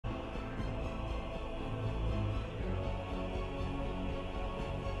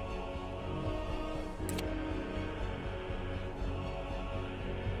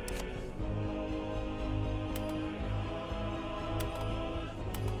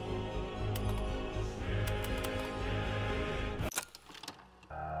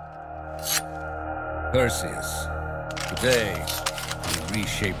Perseus, today, we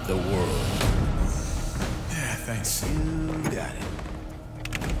reshape the world. Yeah, thanks. You got it.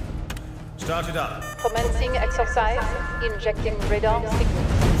 Start it up. Commencing exercise, injecting radar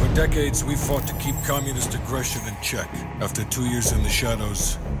signals. For decades, we fought to keep communist aggression in check. After 2 years in the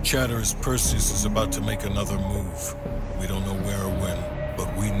shadows, Chatter's Perseus is about to make another move. We don't know where or when,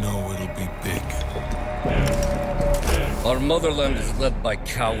 but we know it'll be big. Our motherland is led by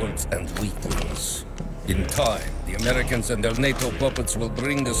cowards and weaklings. In time, the Americans and their NATO puppets will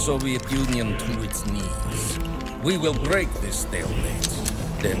bring the Soviet Union to its knees. We will break this stalemate,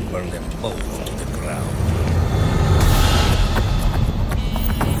 then burn them both to the ground.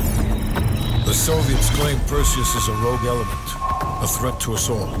 The Soviets claim Perseus is a rogue element, a threat to us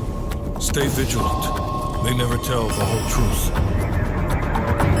all. Stay vigilant. They never tell the whole truth.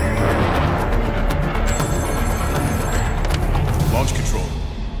 Launch control.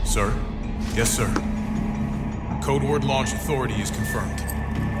 Sir? Yes, sir. Code word launch authority is confirmed.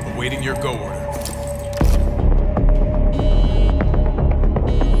 Awaiting your go order.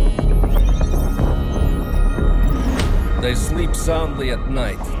 They sleep soundly at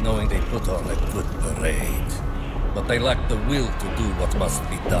night, knowing they put on a good parade. But they lack the will to do what must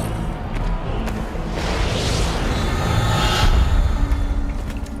be done.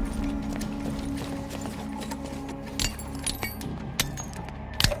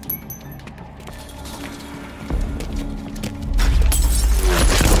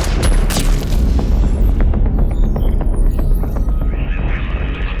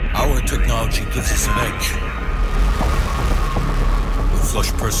 Our technology gives us an edge. We'll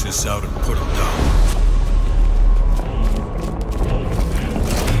flush Perseus out and put him down.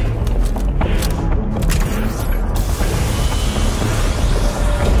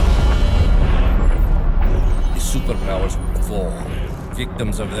 Superpowers will fall,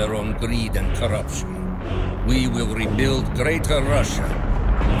 victims of their own greed and corruption. We will rebuild Greater Russia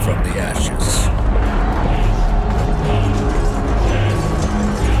from the ashes.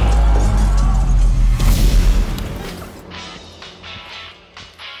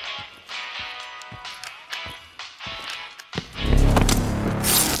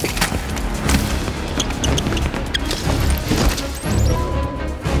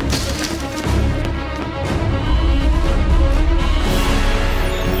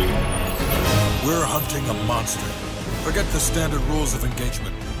 We're hunting a monster. Forget the standard rules of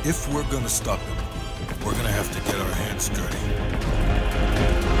engagement. If we're gonna stop him, we're gonna have to get our hands dirty.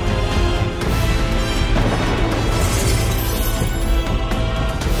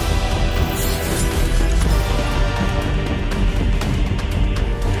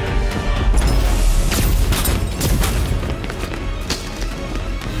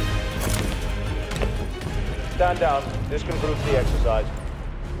 Stand down. This concludes the exercise.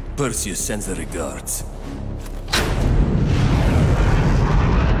 Perseus sends the regards.